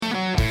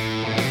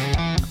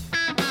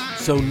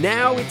So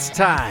now it's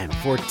time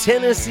for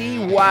Tennessee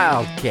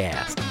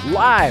Wildcast,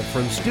 live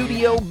from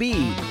Studio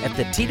B at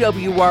the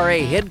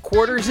TWRA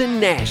headquarters in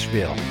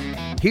Nashville.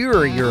 Here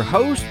are your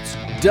hosts,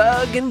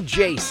 Doug and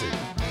Jason.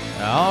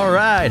 All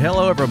right.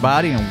 Hello,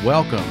 everybody, and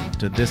welcome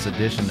to this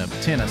edition of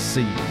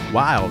Tennessee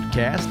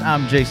Wildcast.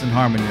 I'm Jason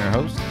Harmon, your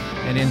host,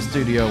 and in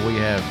studio we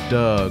have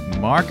Doug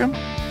Markham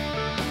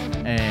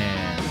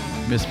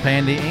and Miss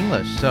Pandy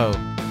English.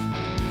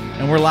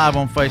 And we're live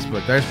on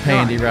Facebook. There's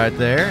Pandy right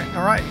there.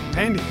 All right,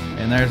 Pandy.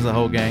 And there's the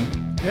whole gang.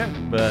 Yeah.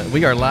 But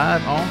we are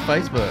live on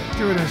Facebook.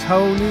 Doing this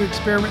whole new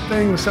experiment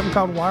thing with something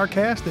called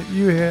Wirecast that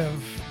you have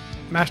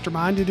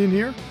masterminded in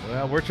here.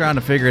 Well, we're trying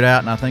to figure it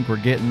out, and I think we're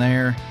getting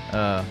there.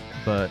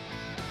 But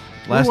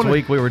last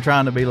week we were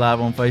trying to be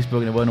live on Facebook,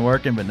 and it wasn't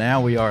working, but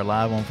now we are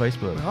live on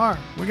Facebook. We are.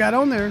 We got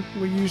on there.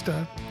 We used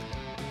a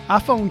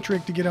iPhone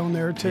trick to get on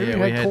there, too.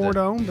 Yeah, we had cord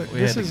on, but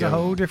this is a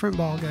whole different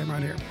ball game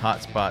right here.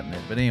 Hotspotting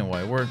it. But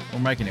anyway, we're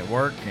making it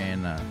work,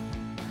 and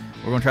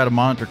we're going to try to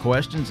monitor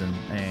questions,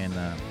 and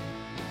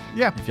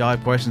yeah, if y'all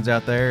have questions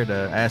out there to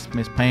ask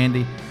Miss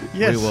Pandy,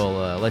 yes, we will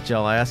let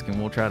y'all ask, and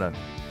we'll try to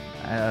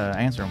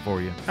answer them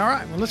for you. All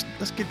right, well,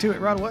 let's get to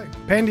it right away.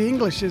 Pandy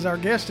English is our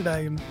guest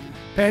today, and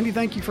Pandy,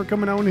 thank you for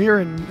coming on here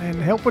and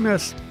helping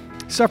us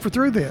suffer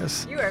through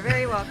this. You are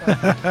very welcome.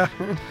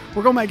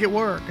 We're going to make it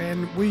work,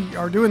 and we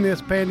are doing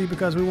this, Pandy,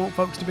 because we want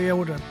folks to be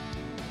able to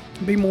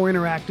be more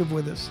interactive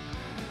with us,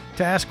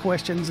 to ask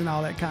questions and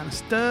all that kind of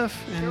stuff.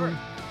 Sure. And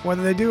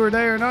whether they do or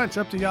they or not, it's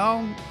up to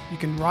y'all. You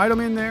can write them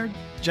in there.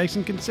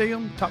 Jason can see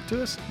them, talk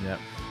to us. Yep.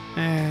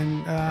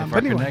 And if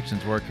our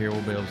connections work here,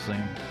 we'll be able to see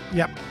them.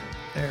 Yep.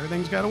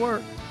 Everything's got to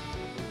work.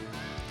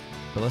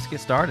 But let's get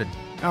started.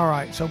 All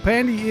right. So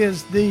Pandy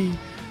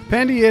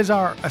is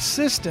our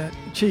assistant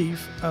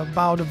chief of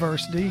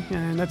biodiversity,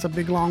 and that's a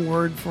big long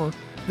word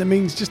that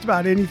means just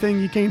about anything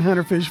you can't hunt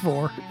or fish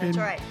for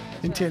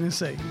in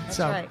Tennessee. That's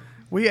so right.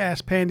 We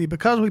asked Pandy,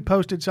 because we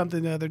posted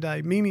something the other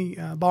day. Mimi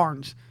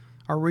Barnes,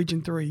 our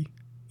Region 3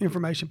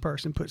 information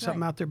person, put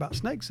something out there about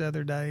snakes the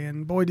other day,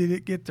 and boy, did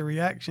it get the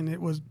reaction.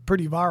 It was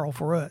pretty viral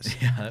for us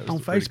on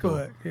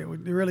Facebook. Cool.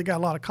 It really got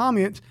a lot of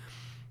comments.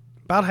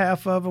 About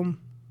half of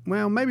them,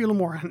 well, maybe a little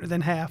more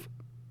than half,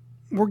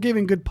 were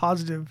giving good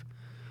positive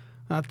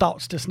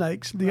thoughts to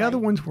snakes. The other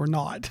ones were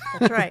not.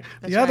 That's right.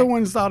 The other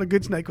ones thought a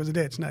good snake was a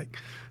dead snake.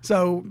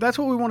 So that's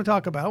what we want to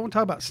talk about. I want to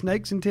talk about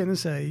snakes in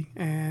Tennessee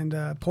and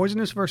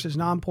poisonous versus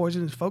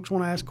non-poisonous. Folks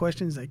want to ask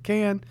questions, they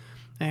can.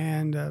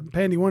 And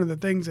Pandy, one of the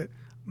things that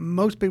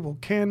most people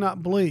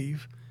cannot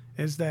believe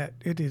is that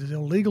it is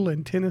illegal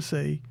in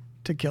Tennessee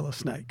to kill a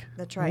snake.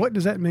 That's right. What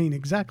does that mean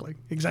exactly?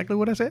 Exactly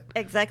what I said?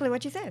 Exactly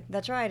what you said.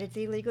 That's right. It's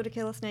illegal to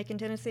kill a snake in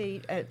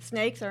Tennessee.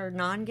 Snakes are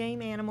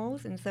non-game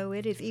animals, and so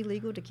it is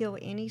illegal to kill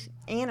any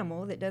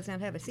animal that does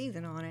not have a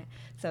season on it.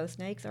 So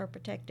snakes are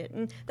protected.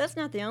 And that's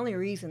not the only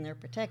reason they're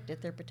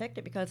protected. They're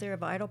protected because they're a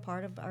vital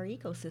part of our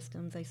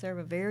ecosystems. They serve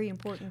a very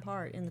important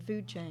part in the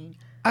food chain.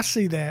 I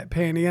see that,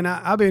 Pandy, and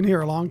I've been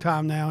here a long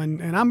time now,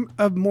 and I'm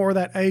of more of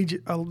that age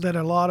that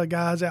a lot of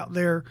guys out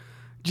there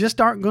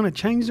just aren't going to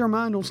change their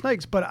mind on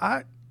snakes.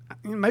 But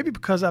maybe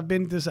because I've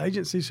been at this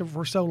agency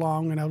for so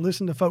long and I've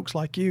listened to folks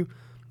like you,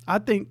 I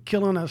think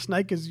killing a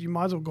snake is you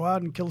might as well go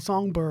out and kill a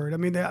songbird. I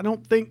mean, I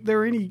don't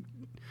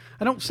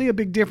see a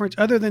big difference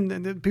other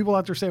than the people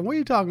out there saying, what are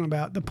you talking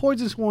about? The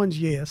poisonous ones,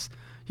 yes.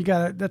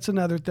 That's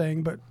another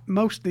thing. But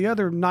the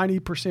other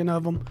 90%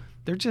 of them,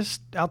 they're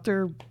just out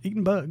there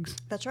eating bugs.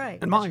 That's right.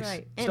 And mice.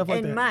 Right. Stuff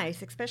like that. And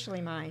mice, especially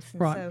mice. And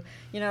right.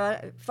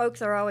 So,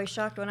 folks are always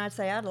shocked when I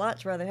say I'd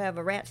lots rather have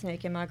a rat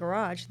snake in my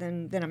garage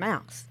than a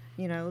mouse.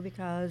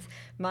 Because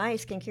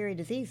mice can carry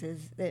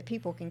diseases that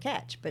people can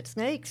catch. But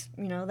snakes,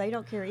 they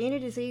don't carry any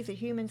disease that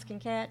humans can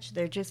catch.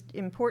 They're just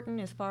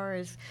important as far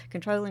as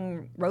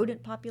controlling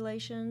rodent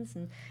populations.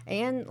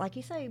 And like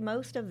you say,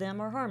 most of them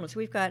are harmless.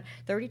 We've got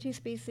 32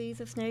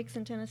 species of snakes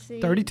in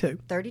Tennessee. 32.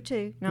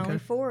 32. And only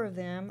 4 of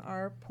them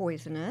are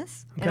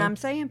poisonous. Okay. And I'm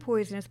saying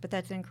poisonous, but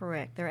that's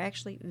incorrect. They're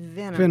actually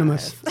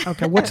venomous.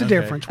 Okay. What's the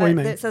difference? What do you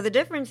mean? So the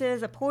difference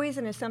is a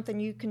poison is something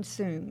you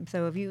consume.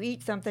 So if you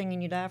eat something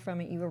and you die from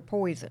it, you are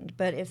poisoned.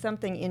 But if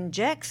something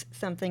injects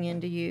something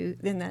into you,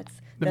 then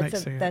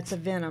that's a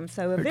venom.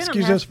 So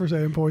Excuse us for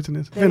saying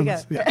poisonous. There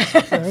venomous. You go.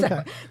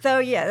 Yeah.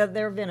 So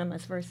they're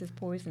venomous versus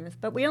poisonous.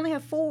 But we only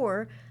have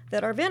 4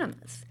 that are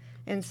venomous.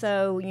 And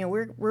so,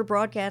 we're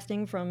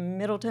broadcasting from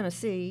Middle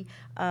Tennessee.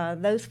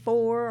 Those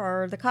 4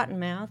 are the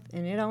cottonmouth,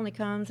 and it only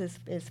comes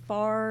as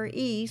far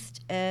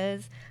east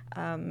as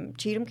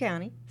Cheatham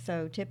County.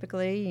 So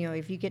typically,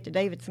 if you get to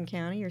Davidson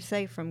County, you're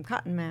safe from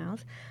cottonmouth.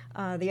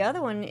 The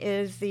other one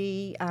is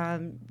the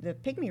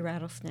pygmy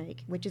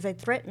rattlesnake, which is a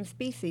threatened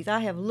species. I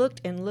have looked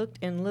and looked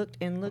and looked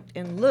and looked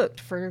and looked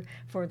for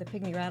the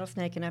pygmy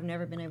rattlesnake, and I've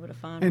never been able to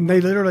find one. And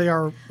they literally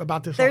are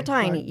about this. They're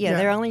tiny. Right?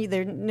 Yeah,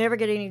 they're never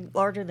get any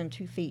larger than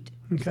 2 feet.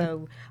 Okay.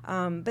 So,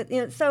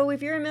 so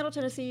if you're in Middle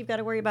Tennessee, you've got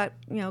to worry about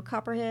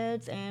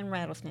copperheads and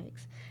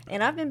rattlesnakes.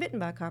 And I've been bitten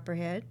by a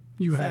copperhead.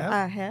 You have?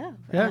 I have.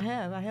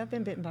 Yeah. I have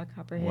been bitten by a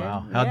copperhead.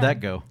 Wow. How'd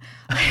that go?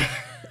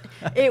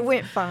 it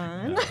went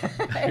fine.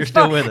 You're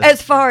still with us.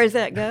 As far as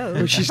that goes.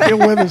 But she's still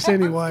with us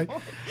anyway.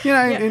 You know,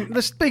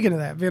 and speaking of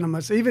that,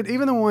 venomous, even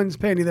the ones,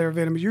 Penny, that are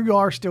venomous, you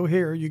are still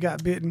here. You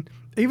got bitten.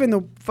 Even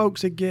the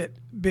folks that get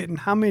bitten,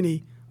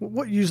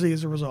 what usually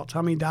is the results?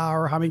 How many die,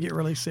 or how many get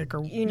really sick?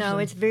 Or You know,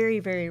 it's very,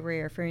 very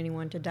rare for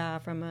anyone to die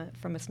from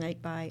a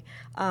snake bite.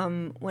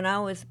 When I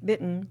was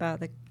bitten by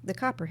the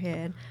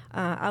copperhead,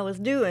 I was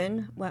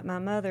doing what my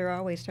mother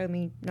always told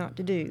me not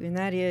to do, and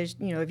that is,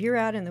 you know, if you're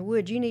out in the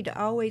woods, you need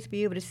to always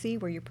be able to see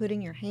where you're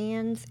putting your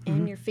hands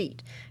and your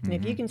feet. And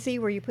if you can see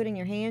where you're putting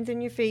your hands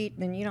and your feet,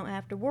 then you don't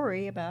have to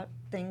worry about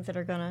things that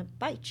are going to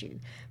bite you.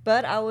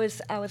 But I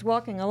was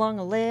walking along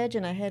a ledge,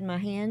 and I had my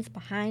hands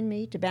behind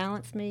me to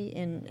balance me,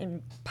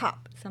 and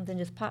something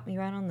just popped me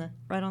right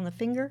on the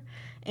finger,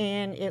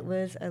 and it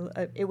was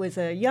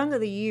a young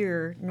of the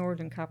year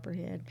northern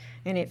copperhead,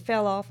 and it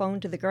fell off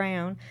onto the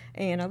ground,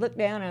 and I looked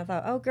down and I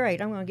thought, oh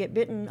great, I'm going to get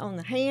bitten on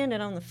the hand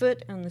and on the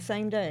foot on the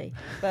same day.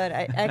 But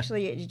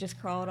actually it just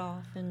crawled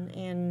off,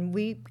 and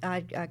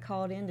I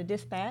called in to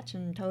dispatch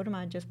and told them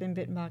I'd just been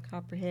bitten by a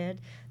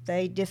copperhead.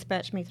 They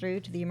dispatched me through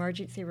to the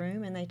emergency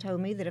room, and they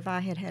told me that if I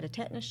had a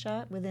tetanus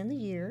shot within the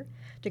year,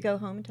 to go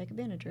home and take a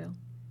Benadryl.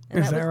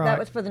 And that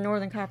was for the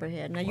northern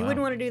copperhead. Now, you wouldn't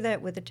want to do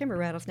that with the timber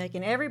rattlesnake,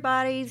 and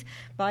everybody's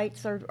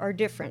bites are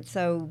different.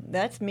 So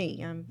that's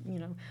me,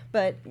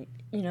 But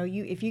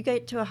if you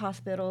get to a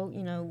hospital,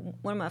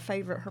 one of my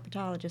favorite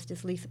herpetologists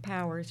is Lisa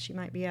Powers. She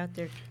might be out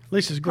there.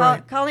 Lisa's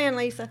great. Call in,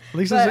 Lisa.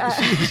 She's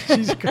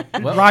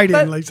right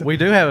in, Lisa. We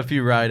do have a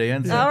few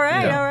write-ins. Yeah. All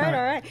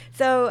right.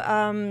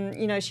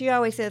 So, she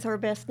always says her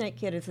best snake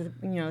kit is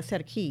a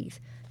set of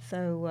keys.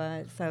 So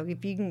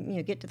if you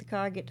can get to the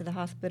car, get to the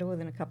hospital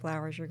within a couple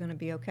hours, you're going to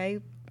be okay.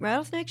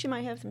 Rattlesnakes, you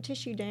might have some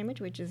tissue damage,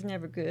 which is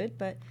never good,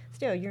 but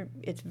still,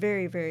 it's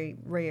very, very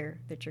rare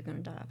that you're going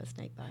to die of a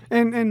snake bite.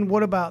 And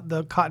what about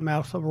the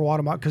cottonmouth over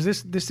watermark? Because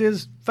this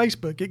is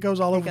Facebook; it goes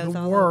all over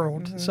the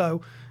world. Mm-hmm.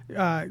 So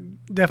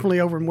definitely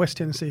over in West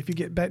Tennessee,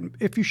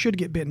 if you should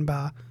get bitten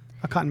by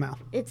a cottonmouth.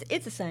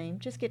 It's the same.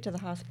 Just get to the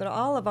hospital.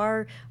 All of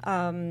our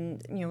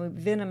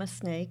venomous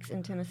snakes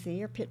in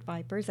Tennessee are pit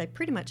vipers. They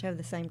pretty much have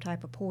the same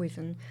type of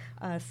poison,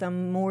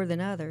 some more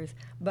than others.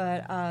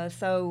 But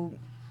so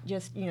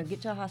just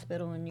get to a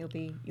hospital and you'll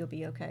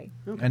be okay.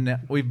 And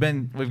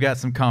we've got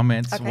some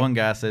comments. Okay. One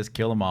guy says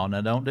kill them all. Now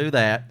don't do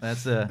that.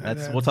 That's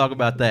we'll talk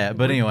about that.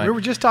 But anyway, we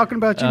were just talking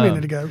about you a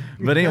minute ago.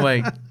 But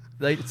anyway.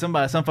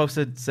 Some folks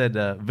said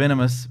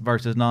venomous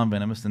versus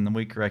non-venomous, and then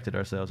we corrected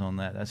ourselves on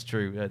that. That's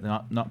true.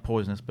 Not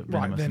poisonous, but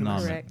venomous. Right,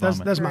 non-venomous.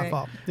 That's my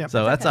fault. Yep.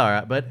 So that's all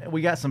right. But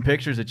we got some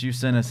pictures that you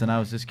sent us, and I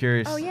was just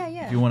curious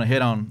if you want to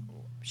hit on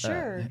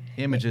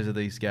images of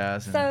these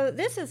guys. So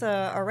this is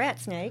a rat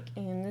snake,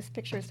 and this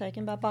picture is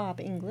taken by Bob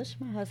English,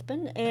 my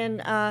husband.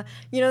 And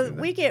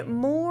we get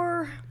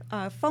more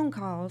phone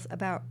calls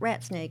about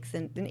rat snakes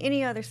than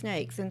any other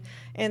snakes,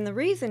 and the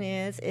reason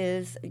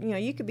is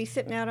you could be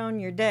sitting out on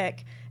your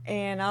deck,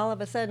 and all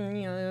of a sudden,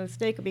 a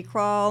snake will be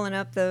crawling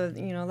up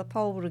the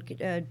pole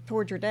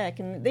towards your deck.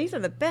 And these are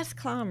the best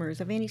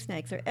climbers of any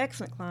snakes. They're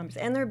excellent climbers,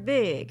 and they're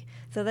big,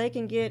 so they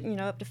can get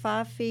up to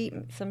 5 feet,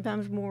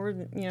 sometimes more.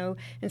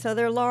 And so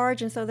they're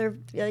large, and so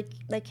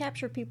they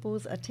capture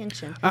people's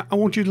attention. I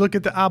want you to look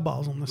at the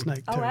eyeballs on the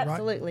snake too. Oh,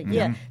 absolutely, right?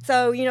 yeah. Mm-hmm.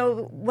 So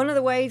one of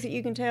the ways that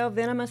you can tell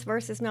venomous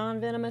versus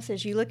non-venomous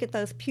is you look at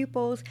those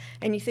pupils,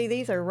 and you see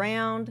these are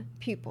round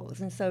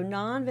pupils, and so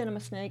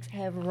non-venomous snakes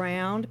have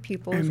round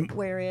pupils,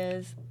 whereas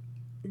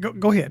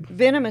Go ahead.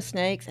 Venomous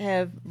snakes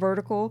have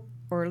vertical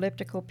or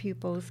elliptical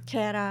pupils,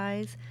 cat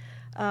eyes.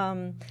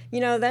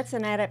 That's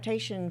an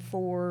adaptation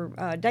for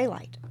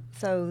daylight.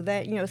 So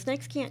that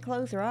snakes can't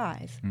close their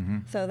eyes. Mm-hmm.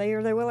 So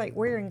they're like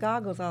wearing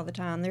goggles all the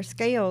time. Their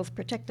scales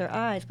protect their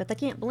eyes, but they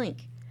can't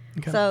blink.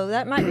 Okay. So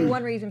that might be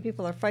one reason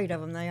people are afraid of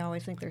them. They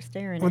always think they're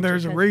staring at you. Well,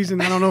 there's a reason.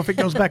 I don't know if it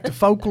goes back to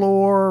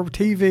folklore,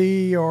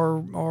 TV,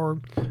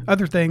 or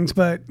other things,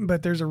 but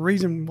there's a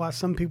reason why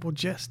some people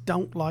just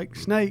don't like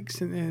snakes.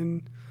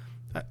 And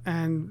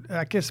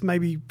I guess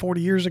maybe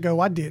 40 years ago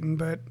I didn't,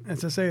 but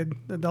as I said,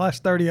 the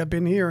last 30 I've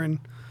been here, and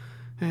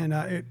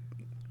it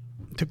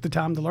took the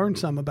time to learn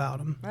some about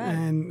them. Right.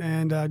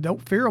 And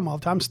don't fear them all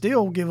the time.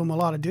 Still give them a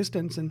lot of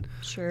distance. And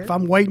if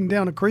I'm wading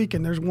down a creek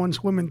and there's one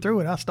swimming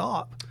through it, I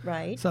stop.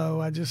 Right.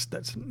 So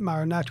that's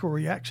my natural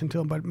reaction to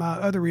them. But my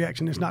other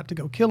reaction is not to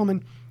go kill them.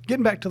 And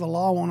getting back to the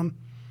law on them,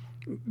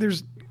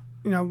 there's,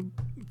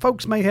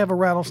 folks may have a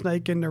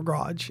rattlesnake in their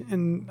garage.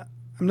 And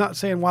I'm not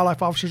saying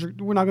wildlife officers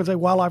we're not going to say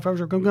wildlife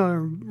officers are going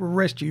to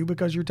arrest you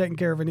because you're taking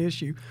care of an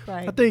issue.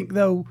 Right. I think,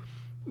 though,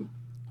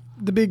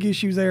 the big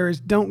issue there is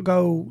don't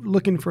go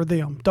looking for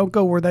them. Don't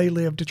go where they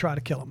live to try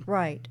to kill them.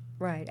 Right,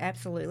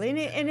 absolutely.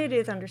 And it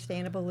is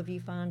understandable if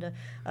you find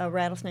a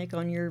rattlesnake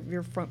on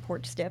your front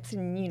porch steps,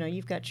 and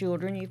you've got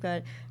children, you've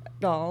got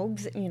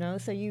dogs,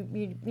 so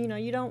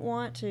you don't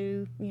want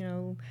to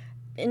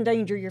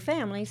endanger your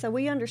family. So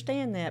we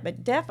understand that.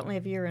 But definitely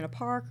if you're in a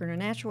park or in a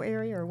natural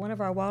area or one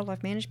of our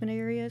wildlife management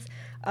areas,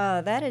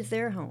 that is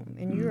their home.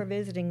 And you are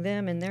visiting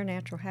them in their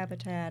natural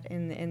habitat.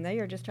 And they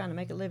are just trying to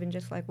make a living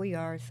just like we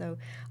are. So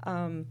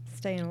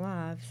staying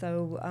alive.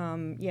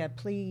 So, yeah,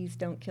 please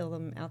don't kill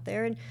them out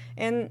there.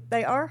 And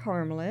they are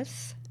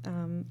harmless,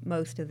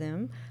 most of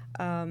them.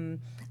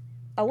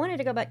 I wanted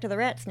to go back to the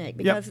rat snake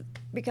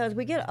because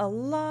we get a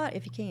lot,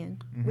 if you can,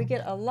 we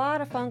get a lot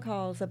of phone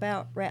calls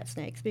about rat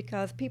snakes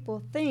because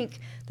people think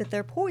that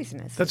they're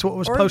poisonous. That's what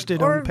was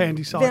posted on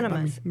Pandy's site,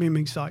 venomous.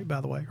 Mimi's site,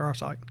 by the way, or our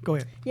site. Go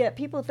ahead. Yeah,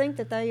 people think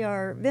that they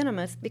are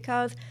venomous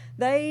because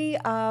they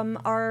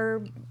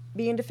are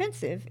being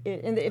defensive.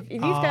 And if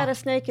you've got a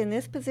snake in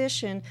this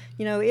position,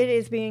 you know, it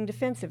is being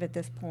defensive at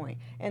this point.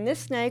 And this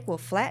snake will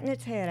flatten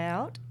its head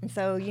out. And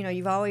so, you know,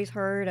 you've always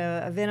heard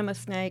a venomous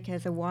snake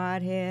has a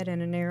wide head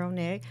and a narrow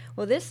neck.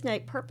 Well, this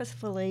snake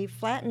purposefully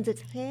flattens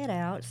its head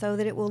out so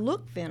that it will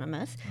look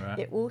venomous. Right.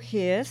 It will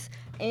hiss,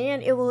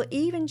 and it will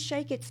even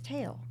shake its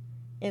tail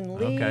in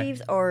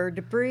leaves or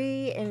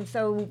debris. And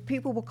so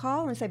people will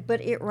call and say,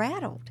 but it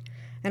rattled.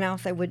 And I'll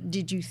say, well,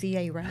 did you see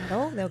a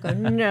rattle? They'll go,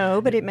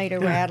 no, but it made a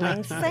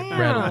rattling sound.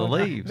 Rattle the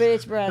leaves. But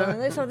it's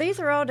rattling. So these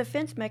are all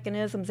defense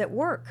mechanisms that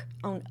work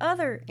on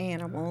other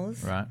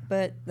animals, right,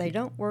 but they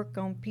don't work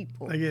on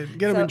people. They get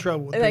them in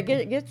trouble with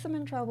people. Gets them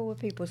in trouble with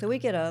people. So we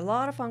get a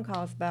lot of phone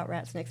calls about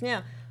rat snakes.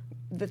 Now,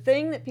 the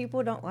thing that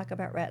people don't like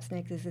about rat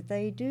snakes is that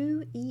they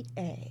do eat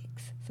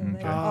eggs. So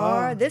they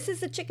are. This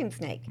is a chicken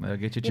snake. They'll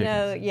get your You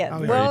know, chickens. yeah.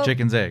 Or Well, your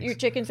chickens' eggs. Your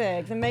chickens'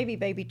 eggs, and maybe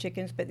baby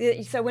chickens. But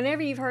so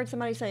whenever you've heard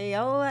somebody say,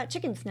 "Oh, that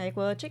chicken snake,"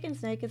 well, a chicken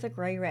snake is a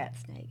gray rat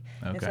snake.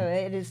 And so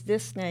it is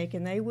this snake,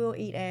 and they will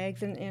eat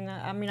eggs. And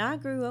I mean, I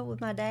grew up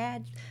with my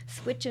dad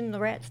switching the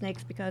rat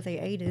snakes because they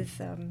ate his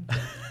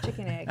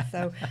chicken eggs.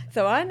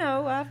 So I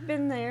know, I've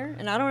been there,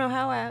 and I don't know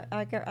how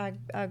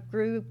I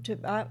grew to.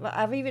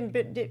 I've even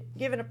been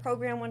given a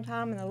program one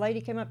time, and the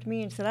lady came up to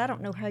me and said, "I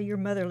don't know how your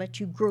mother let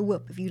you grow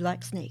up if you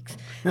like snakes."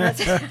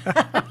 That's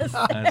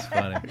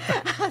funny.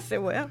 I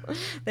said, well,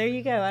 there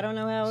you go. I don't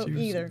know how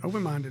either.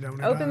 Open-minded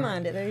on it.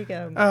 Open-minded. There you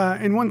go.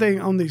 And one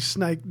thing on the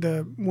snake,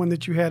 the one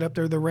that you had up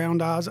there, the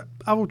round eyes,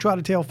 I will try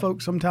to tell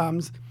folks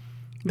sometimes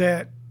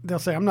that they'll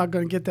say, I'm not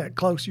going to get that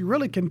close. You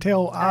really can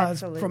tell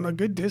eyes from a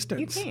good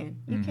distance. You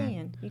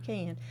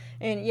can.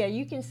 And, yeah,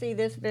 you can see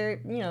this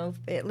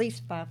at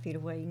least 5 feet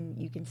away,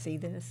 and you can see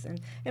this.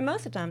 And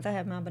most of the times I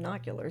have my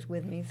binoculars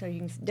with me, so you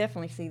can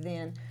definitely see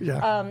then.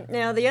 Yeah.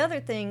 Now, the other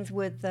things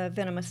with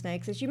venomous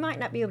snakes is you might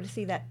not be able to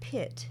see that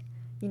pit,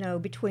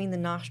 between the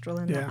nostril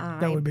and the eye.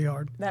 That would be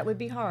hard. That would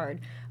be hard.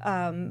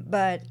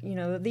 But,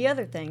 the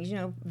other things,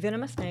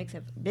 venomous snakes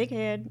have big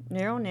head,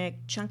 narrow neck,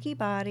 chunky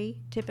body,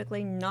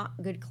 typically not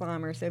good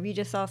climbers. So if you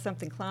just saw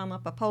something climb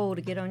up a pole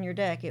to get on your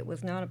deck, it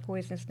was not a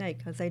poisonous snake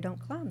because they don't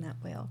climb that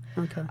well.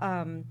 Okay.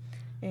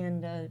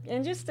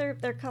 And just their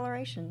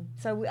coloration.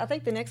 So I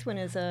think the next one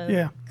is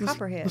a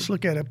copperhead. Let's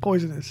look at a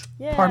poisonous,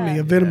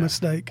 a venomous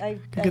snake. A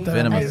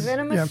Venomous.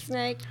 venomous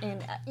snake.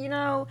 And,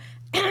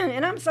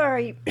 and I'm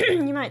sorry,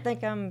 you might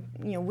think I'm,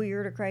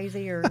 weird or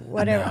crazy or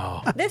whatever.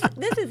 No.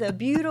 This is a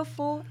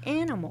beautiful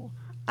animal.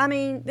 I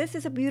mean, this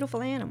is a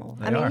beautiful animal.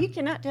 You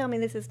cannot tell me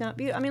this is not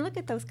beautiful. I mean, look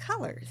at those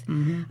colors.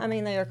 Mm-hmm. I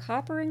mean, they are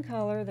copper in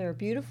color. They're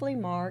beautifully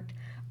marked.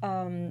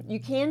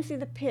 You can see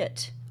the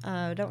pit.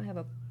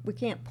 We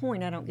can't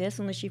point, I don't guess,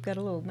 unless you've got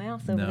a little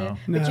mouth over there.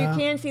 But you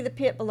can see the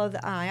pit below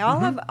the eye.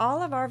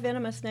 All of our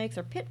venomous snakes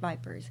are pit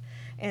vipers,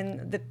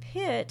 and the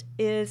pit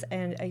is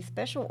a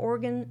special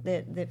organ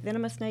that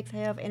venomous snakes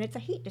have, and it's a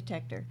heat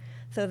detector.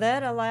 So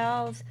that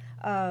allows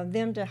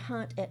them to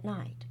hunt at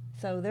night.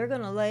 So they're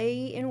going to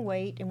lay in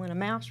wait, and when a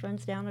mouse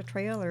runs down a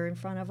trail or in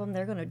front of them,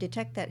 they're going to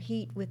detect that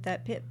heat with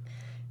that pit,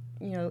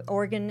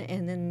 organ,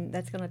 and then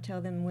that's going to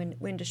tell them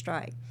when to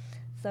strike.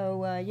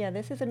 So,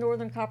 this is a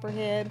northern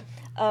copperhead.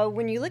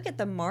 When you look at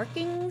the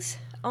markings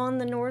on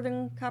the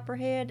northern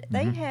copperhead,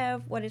 they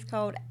have what is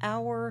called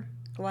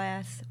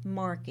hourglass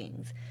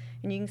markings.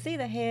 And you can see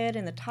the head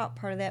and the top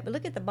part of that, but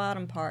look at the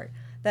bottom part.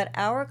 That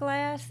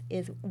hourglass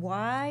is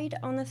wide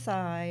on the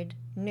side,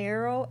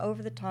 narrow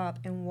over the top,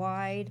 and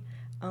wide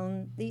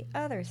on the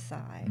other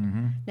side.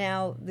 Mm-hmm.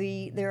 Now,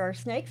 there are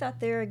snakes out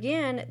there,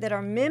 again, that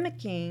are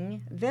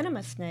mimicking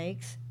venomous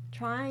snakes,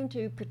 trying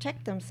to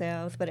protect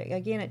themselves, but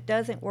again, it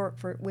doesn't work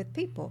with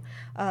people.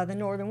 The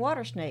northern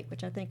water snake,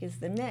 which I think is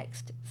the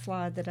next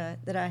slide that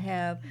I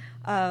have,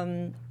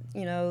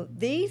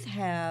 these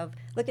have,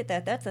 look at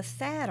that, that's a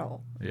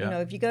saddle. Yeah.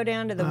 If you go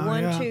down to the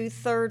 1, 2,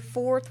 3rd,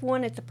 4th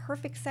one, it's a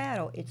perfect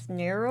saddle. It's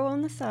narrow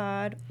on the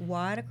side,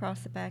 wide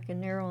across the back,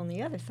 and narrow on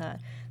the other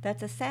side.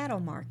 That's a saddle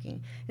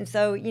marking. And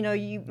so,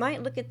 you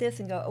might look at this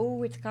and go,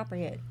 oh, it's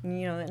copperhead.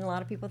 And a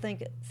lot of people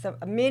think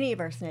many of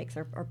our snakes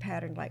are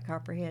patterned like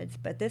copperheads.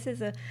 But this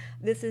is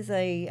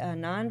a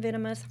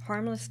non-venomous,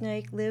 harmless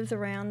snake, lives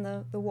around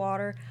the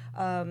water.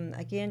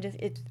 Again,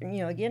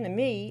 to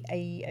me,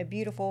 a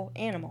beautiful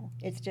animal.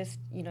 It's just,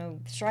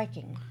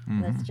 striking.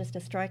 That's just a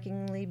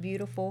strikingly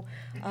beautiful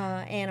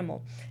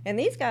animal. And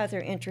these guys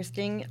are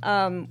interesting.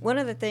 One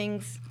of the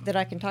things that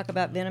I can talk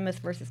about venomous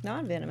versus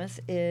non-venomous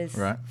is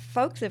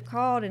folks have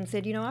called and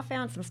said, I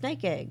found some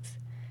snake eggs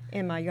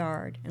in my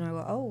yard. And I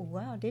go, oh,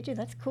 wow, did you?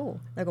 That's cool.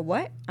 They go,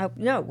 what?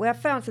 No, I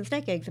found some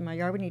snake eggs in my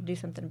yard. We need to do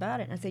something about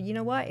it. And I said, you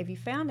know what? If you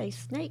found a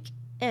snake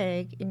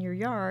egg in your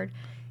yard,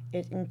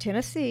 in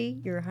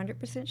Tennessee, you're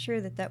 100% sure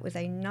that was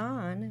a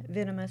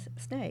non-venomous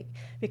snake,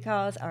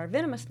 because our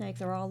venomous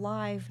snakes are all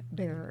live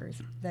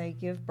bearers. They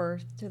give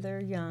birth to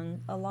their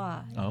young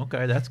alive. Oh,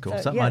 okay, that's cool.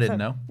 Something I didn't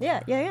know.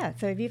 Yeah.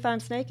 So if you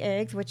find snake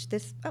eggs,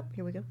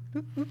 here we go.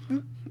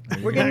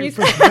 We're getting used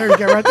to There you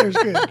go, right there's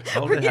good.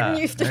 We're getting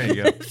used to there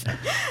you this.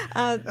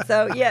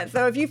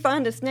 So if you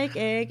find a snake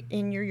egg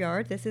in your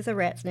yard, this is a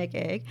rat snake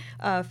egg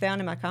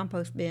found in my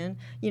compost bin.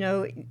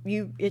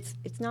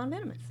 It's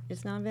non-venomous.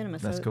 It's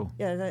non-venomous. That's cool.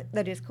 Yeah,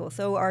 that is cool.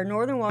 So our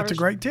northern water. That's a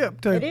great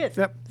tip too. It is.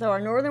 Yep. So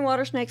our northern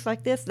water snakes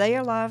like this, they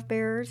are live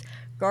bearers.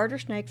 Garter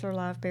snakes are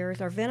live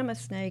bearers. Our venomous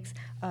snakes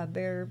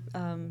bear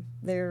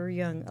their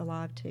young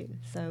alive too.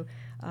 So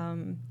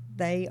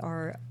they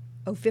are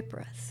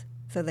oviparous.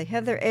 So they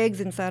have their eggs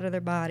inside of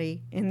their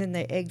body, and then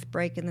the eggs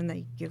break, and then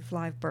they give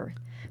live birth.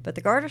 But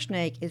the garter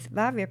snake is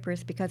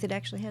viviparous because it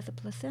actually has a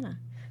placenta.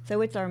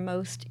 So it's our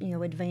most,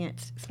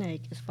 advanced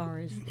snake as far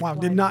as. Wow,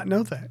 did not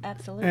know that.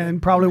 Absolutely.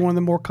 And probably one of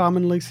the more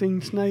commonly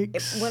seen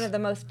snakes. One of the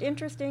most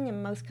interesting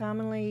and most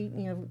commonly,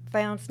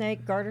 found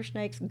snake, garter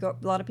snakes. A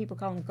lot of people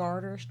call them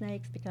garter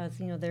snakes because,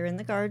 they're in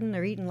the garden,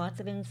 they're eating lots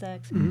of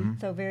insects. Mm-hmm.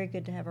 So very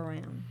good to have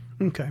around.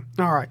 Okay,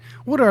 all right.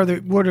 What are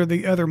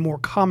the other more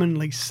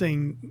commonly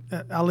seen?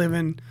 I live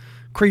in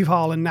Creve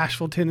Hall in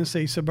Nashville,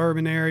 Tennessee,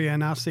 suburban area,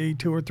 and I see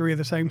 2 or 3 of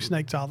the same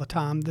snakes all the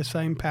time, the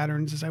same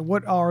patterns.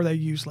 What are they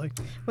usually?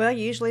 Well,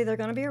 usually they're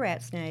going to be a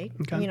rat snake,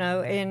 okay.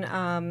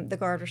 And the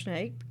garter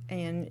snake,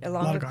 and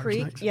along the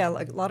creek, snakes. Yeah,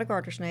 a lot of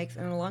garter snakes,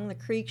 and along the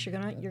creeks you're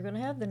gonna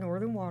have the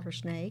northern water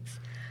snakes.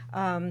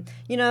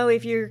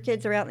 If your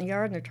kids are out in the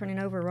yard and they're turning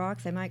over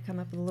rocks, they might come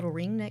up with a little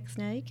ringneck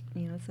snake.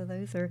 So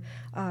those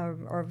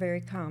are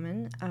very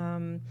common.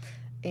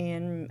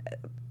 And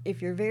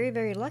if you're very,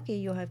 very lucky,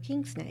 you'll have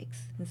king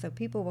snakes. And so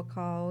people will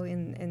call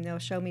and they'll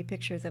show me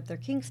pictures of their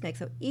king snakes.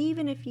 So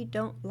even if you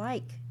don't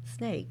like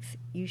snakes,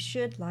 you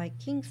should like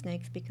king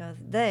snakes because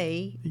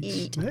they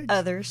eat snakes.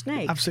 Other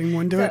snakes. I've seen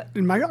one do it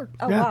in my yard.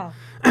 Oh, yeah. wow.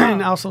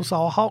 And I also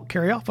saw a hawk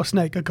carry off a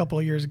snake a couple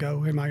of years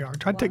ago in my yard.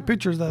 Tried to take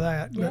pictures of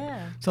that. But,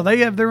 yeah. So they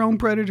have their own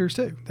predators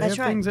too. They That's have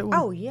right. things that will.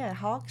 Oh, yeah.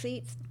 Hawks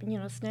eat,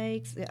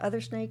 snakes. The other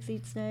snakes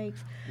eat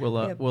snakes.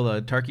 Will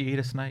a turkey eat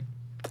a snake?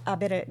 I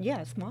bet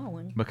a small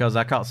one. Because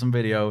I caught some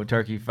video of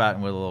turkey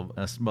fighting with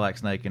a black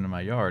snake in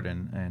my yard,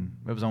 and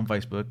it was on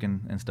Facebook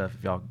and stuff.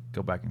 If y'all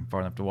go back and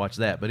far enough to watch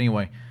that, but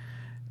anyway,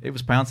 it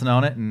was pouncing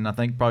on it, and I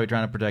think probably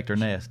trying to protect her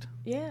nest.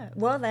 Yeah,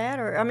 well,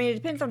 it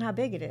depends on how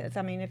big it is.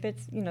 If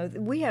it's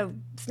we have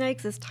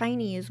snakes as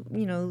tiny as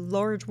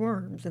large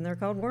worms, and they're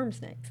called worm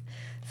snakes.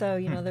 So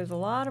there's a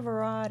lot of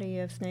variety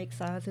of snake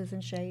sizes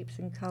and shapes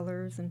and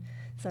colors, and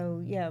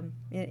so yeah,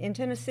 in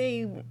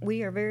Tennessee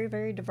we are very,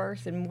 very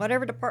diverse. In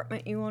whatever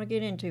department you want to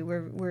get into,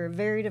 we're a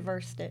very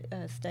diverse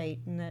state,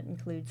 and that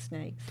includes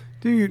snakes.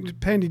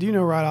 Pandy, do you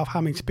know right off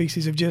how many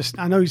species of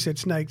I know you said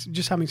snakes,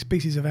 just how many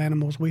species of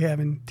animals we have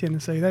in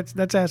Tennessee?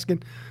 That's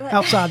asking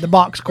outside the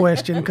box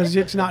question because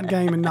it's not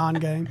game and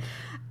non-game.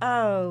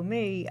 Oh,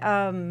 me.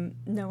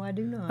 No, I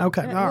do not.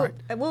 Okay, all right.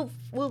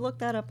 We'll look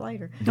that up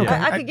later. Okay.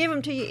 I could give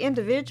them to you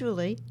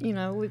individually.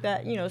 We've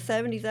got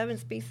 77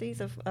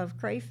 species of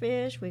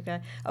crayfish. We've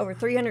got over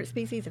 300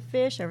 species of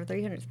fish, over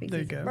 300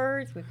 species of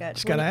birds. We've got.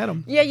 Just got to add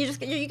them. Yeah,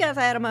 you guys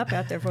add them up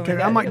out there for me.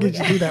 Okay, I might get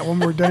you to do that when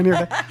we're done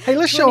here. Hey,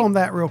 let's show them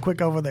that real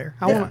quick over there.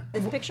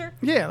 This picture?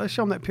 Yeah, let's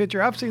show them that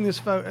picture. I've seen this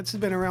photo. It's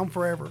been around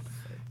forever.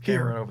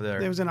 Here, right over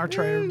there. It was in our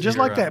trailer, just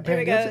like that,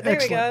 Pandy. There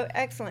we go.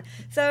 Excellent.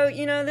 So,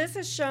 this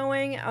is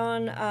showing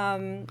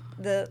on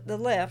the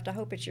left. I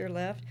hope it's your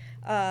left.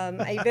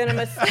 A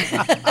venomous.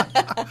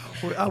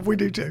 We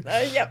do too.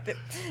 Yep.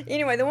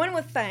 Anyway, the one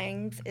with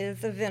fangs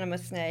is a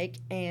venomous snake,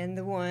 and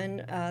the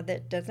one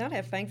that does not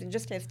have fangs and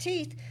just has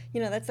teeth,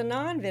 that's a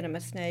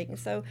non-venomous snake. And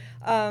so,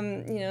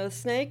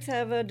 snakes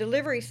have a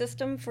delivery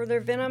system for their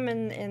venom,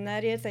 and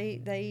that is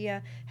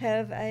they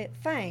have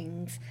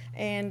fangs.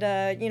 And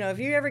if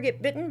you ever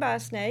get bitten by a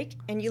snake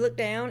and you look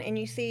down and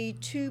you see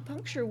 2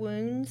 puncture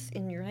wounds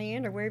in your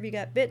hand or wherever you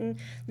got bitten,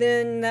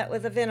 then that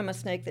was a venomous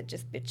snake that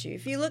just bit you.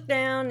 If you look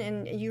down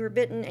and you were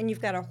bitten and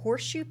you've got a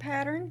horseshoe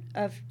pattern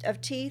of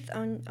teeth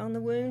on the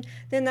wound,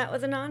 then that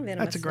was a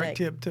non-venomous snake. That's a great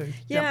tip too.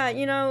 Yeah,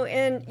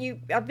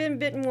 and I've been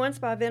bitten once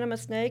by a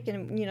venomous snake,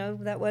 and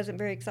that wasn't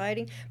very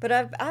exciting. But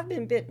I've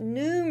been bitten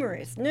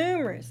numerous,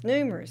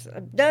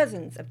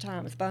 dozens of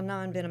times by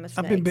non-venomous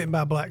snakes. I've been bitten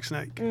by a black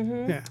snake.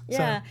 Mm-hmm.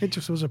 Yeah. So it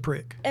just was a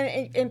prick.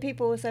 And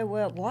people will say,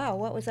 well, wow,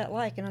 what was that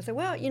like? And I say,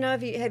 well,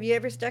 have you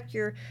ever stuck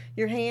your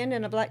hand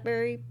in a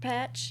blackberry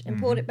patch and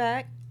pulled it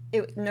back?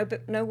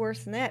 No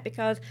worse than that,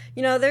 because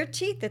their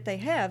teeth that they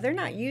have, they're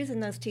not using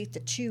those teeth to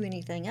chew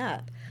anything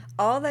up.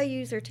 all they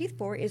use their teeth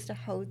for is to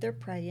hold their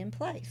prey in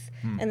place.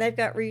 And they've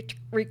got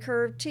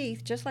recurved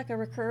teeth, just like a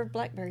recurved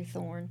blackberry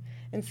thorn.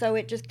 And so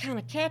it just kind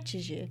of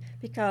catches you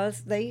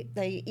because they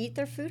eat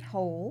their food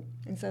whole,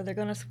 and so they're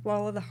going to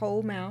swallow the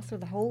whole mouse or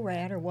the whole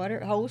rat or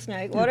whatever, whole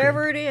snake,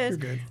 whatever it is. You're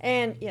good.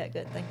 And yeah,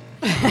 good, thank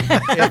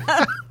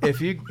you.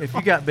 If you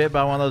got bit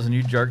by one of those and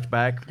you jerked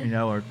back,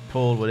 or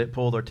pulled, would it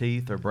pull their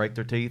teeth or break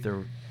their teeth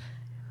or?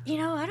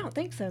 I don't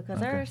think so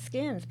because our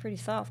skin is pretty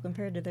soft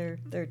compared to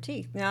their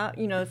teeth. Now,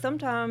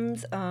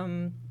 sometimes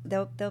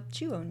they'll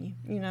chew on you.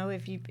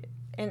 If you.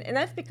 And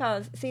that's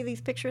because, see these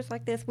pictures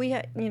like this, we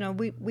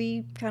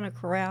kind of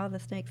corral the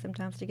snakes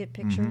sometimes to get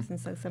pictures, and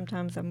so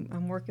sometimes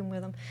I'm working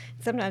with them.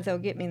 Sometimes they'll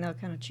get me and they'll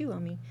kind of chew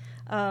on me.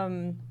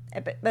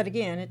 But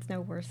again, it's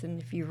no worse than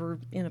if you were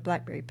in a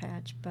blackberry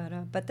patch. But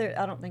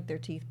I don't think their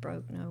teeth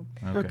broke. No.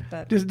 Okay.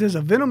 But Does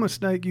a venomous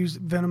snake use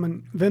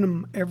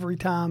venom every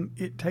time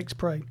it takes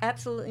prey?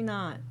 absolutely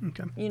not.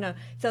 Okay.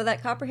 So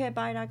that copperhead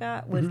bite I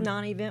got was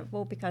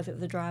non-eventful because it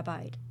was a dry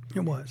bite.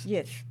 It was.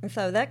 Yes, and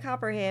so that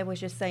copperhead was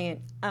just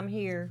saying, "I'm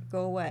here,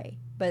 go away,"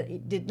 but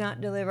it did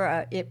not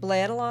deliver. It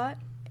bled a lot,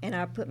 and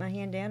I put my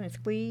hand down and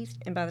squeezed,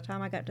 and by the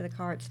time I got to the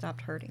car, it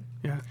stopped hurting.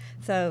 Yeah.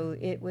 So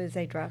it was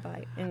a dry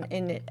bite,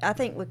 and I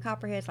think with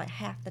copperheads, like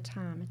half the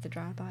time, it's a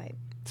dry bite.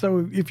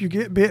 So if you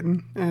get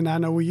bitten, and I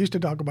know we used to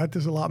talk about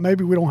this a lot,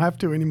 maybe we don't have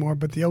to anymore,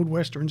 but the old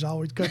westerns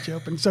always cut you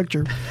up and sucked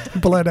your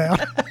blood out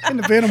and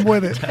the venom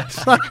with it.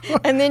 So,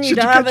 And then you should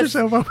die cut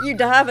yourself up? you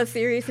die of a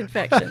serious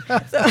infection.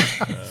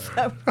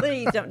 So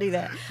please don't do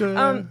that.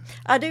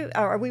 I do.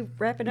 Are we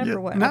wrapping up Yeah,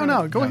 or what?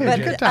 no, go ahead. But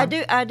Good time.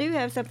 I do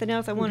have something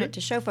else I wanted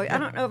to show for you. I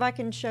don't know if I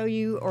can show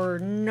you or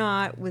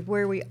not with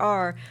where we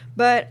are,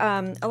 but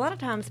a lot of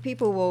times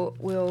people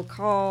will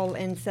call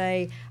and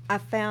say, "I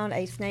found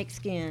a snake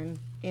skin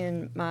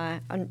in my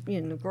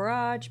in the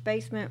garage,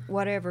 basement,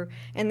 whatever,"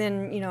 and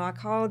then I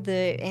called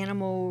the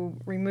animal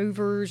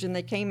removers and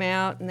they came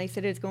out and they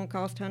said it's going to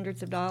cost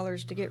hundreds of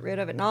dollars to get rid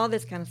of it and all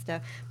this kind of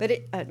stuff.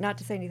 But not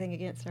to say anything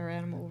against our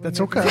animal That's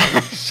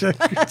removers. okay.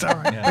 It's all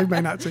right. They may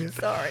not see it.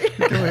 Sorry.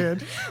 Go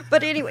ahead.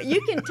 But anyway, you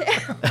can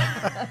tell.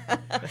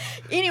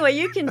 Anyway,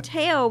 you can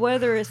tell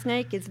whether a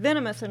snake is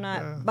venomous or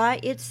not by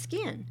its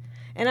skin.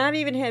 And I've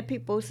even had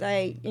people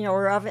say,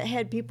 or I've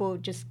had people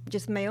just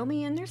mail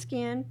me in their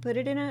skin, put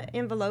it in an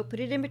envelope,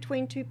 put it in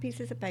between two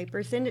pieces of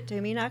paper, send it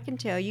to me, and I can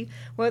tell you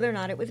whether or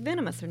not it was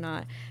venomous or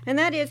not. And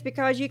that is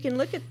because you can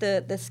look at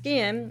the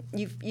skin.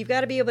 You've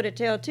got to be able to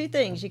tell two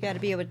things. You've got to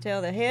be able to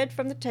tell the head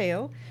from the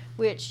tail,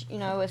 which,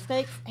 a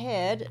snake's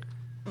head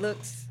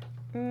looks...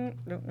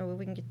 don't know if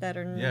we can get that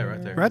or not. Yeah,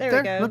 right there. Right there.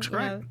 there. We go. Looks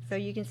great. So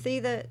you can see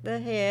the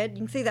head. You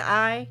can see the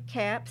eye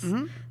caps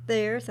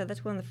there. So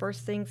that's one of the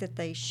first things that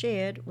they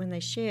shed when they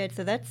shed.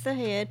 So that's the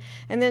head.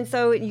 And then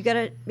so you got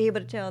to be able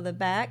to tell the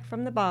back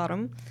from the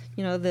bottom,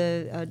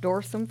 the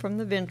dorsum from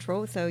the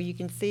ventral. So you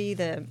can see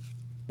the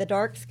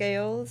dark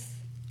scales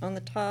on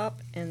the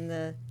top and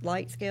the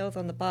light scales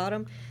on the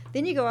bottom.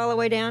 Then you go all the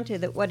way down to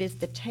what is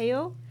the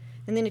tail.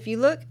 And then if you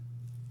look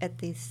at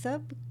the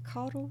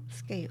subcaudal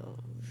scales.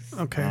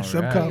 Okay, All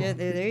subcaudal. right. Yeah,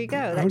 there you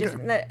go.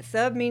 That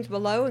sub means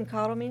below and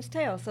caudal means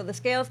tail. So the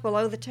scale's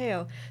below the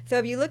tail. So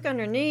if you look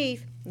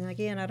underneath, and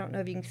again, I don't know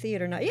if you can see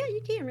it or not. Yeah,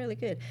 you can really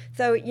good.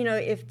 So,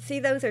 see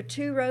those are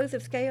two rows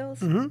of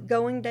scales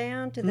going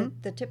down to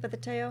the tip of the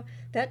tail.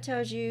 That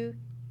tells you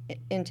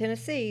in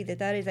Tennessee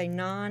that is a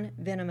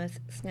non-venomous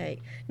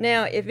snake.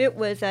 Now, if it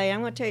was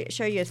I'm going to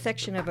show you a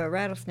section of a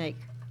rattlesnake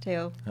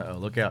tail. Uh-oh,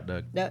 look out,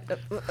 Doug.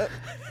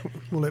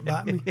 Will it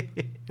bite me?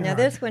 Now All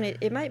this one,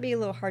 it might be a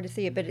little hard to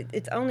see it, but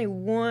it's only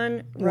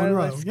one row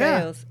row. of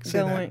scales Yeah, see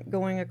that.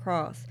 going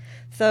across.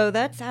 So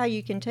that's how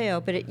you can tell.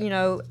 But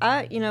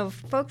if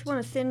folks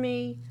want to send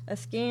me a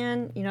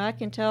scan, I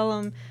can tell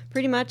them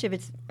pretty much I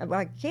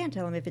can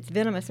tell them if it's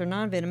venomous or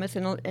non-venomous,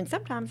 and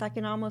sometimes I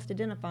can almost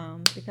identify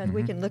them because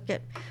we can look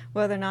at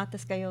whether or not the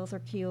scales are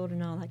keeled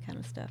and all that kind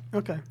of stuff.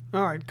 Okay.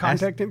 All right.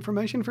 Contact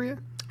information for you?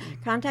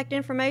 Contact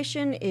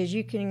information is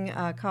you can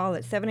call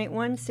at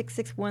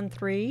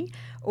 781-6613,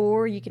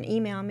 or you can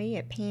email me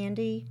at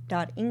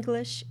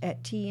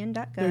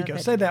pandy.english@tn.gov. There you go.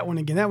 Say that one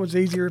again. That was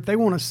easier. If they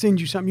want to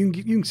send you something,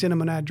 you can send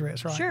them an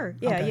address, right? Sure.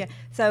 Yeah, Okay. yeah.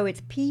 So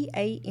it's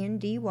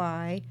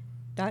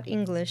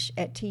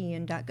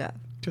pandy.english@tn.gov.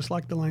 Just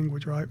like the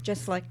language, right?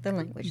 Just like the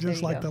language. Just There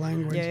you like go. the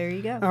language. There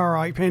you go. All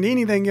right, Pandy.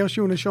 Anything else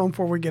you want to show them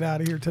before we get out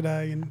of here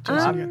today? And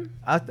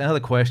Another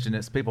question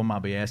that people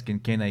might be asking: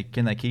 Can they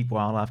keep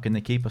wildlife? Can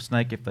they keep a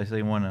snake if they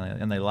see one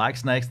and they like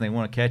snakes and they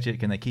want to catch it?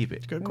 Can they keep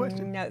it? good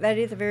question. No, that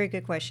is a very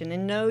good question.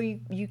 And no,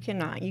 you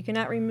cannot. You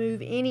cannot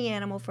remove any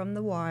animal from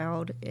the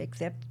wild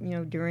except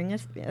during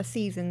a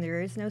season.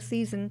 There is no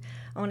season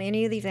on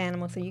any of these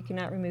animals, so you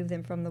cannot remove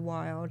them from the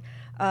wild.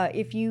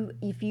 If you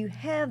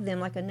have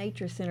them, like a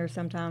nature center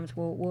sometimes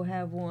will will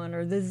have one,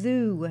 or the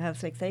zoo will have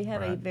snakes. They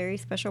have a Right. very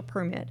special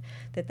permit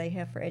that they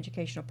have for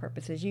educational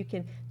purposes. You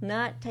can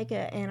not take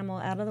an animal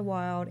out of the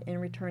wild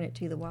and return it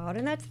to the wild,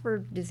 and that's for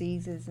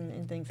diseases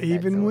and things. Of that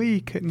Even sort.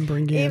 we couldn't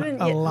bring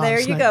in a live there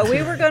snake. you go.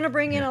 We were going to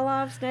bring in a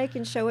live snake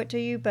and show it to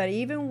you, but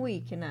even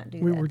we cannot do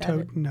We that. were That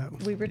told is- no.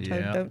 We were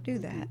told Yeah. don't do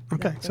that.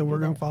 Okay, Don't so do we're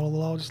going that. to follow the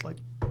law just like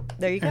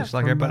There you go. Just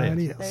like everybody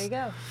else. There you go.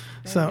 There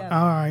So, you go.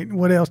 all right.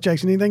 What else,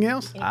 Jason? Anything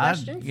else? Any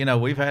questions?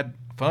 We've had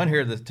fun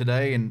here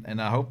today,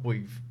 and I hope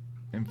we've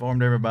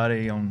informed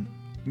everybody on,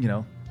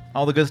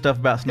 all the good stuff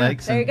about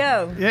snakes. There you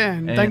go. Yeah,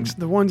 and And- thanks to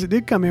the ones that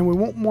did come in. We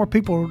want more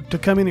people to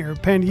come in here.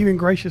 Pandy, you've been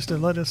gracious to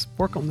let us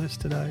work on this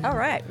today. All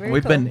right. Very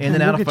We've cool. been in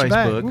and out of we'll get you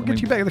back. Facebook. We'll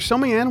get you back. There's so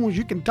many animals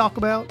you can talk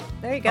about.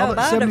 There you go. All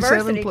that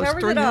 77 Biodiversity plus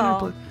covers it 300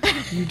 all.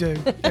 plus- You do.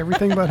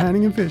 Everything but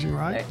hunting and fishing,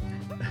 right?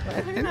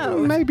 Who And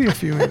knows? maybe a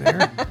few in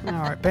there. All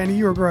right, Pandy,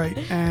 you were great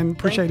and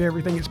appreciate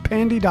everything. It's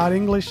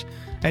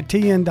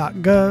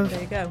pandy.english@tn.gov.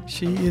 There you go.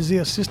 She is the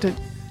assistant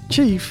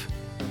chief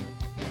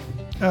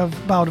of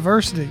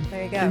biodiversity.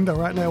 There you go. Even though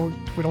right now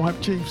we don't have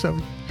a chief, so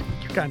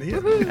you're kind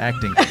of it.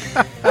 Acting.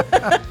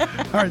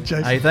 All right,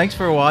 Jason. Hey, thanks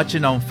for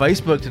watching on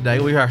Facebook today.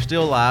 We are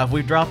still live.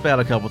 We've dropped out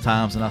a couple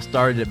times, and I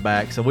started it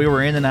back, so we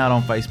were in and out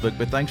on Facebook.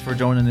 But thanks for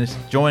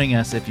joining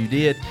us if you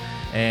did,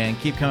 and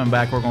keep coming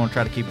back. We're going to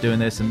try to keep doing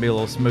this and be a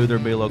little smoother,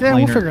 be a little Yeah,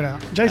 cleaner. we'll figure it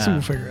out. Jason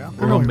will figure it out.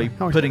 We're going to be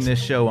Always putting Jason.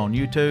 this show on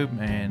YouTube,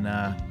 and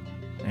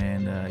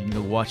you can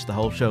go watch the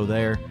whole show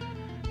there.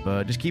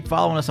 But just keep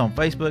following us on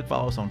Facebook.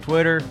 Follow us on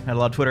Twitter. Had a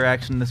lot of Twitter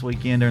action this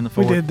weekend during the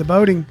 4th. We did. The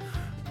boating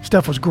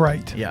stuff was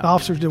great. Yeah. The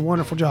officers did a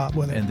wonderful job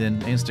with it. And then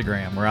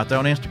Instagram. We're out there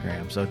on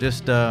Instagram. So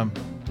just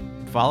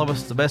follow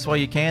us the best way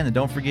you can. And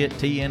don't forget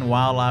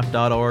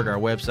tnwildlife.org, our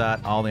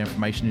website. All the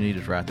information you need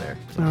is right there.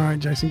 So, All right,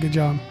 Jason, good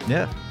job.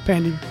 yeah.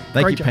 Pandy,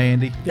 Thank great you, job.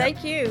 Pandy.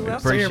 Thank you. Well,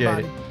 See Appreciate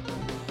everybody. it.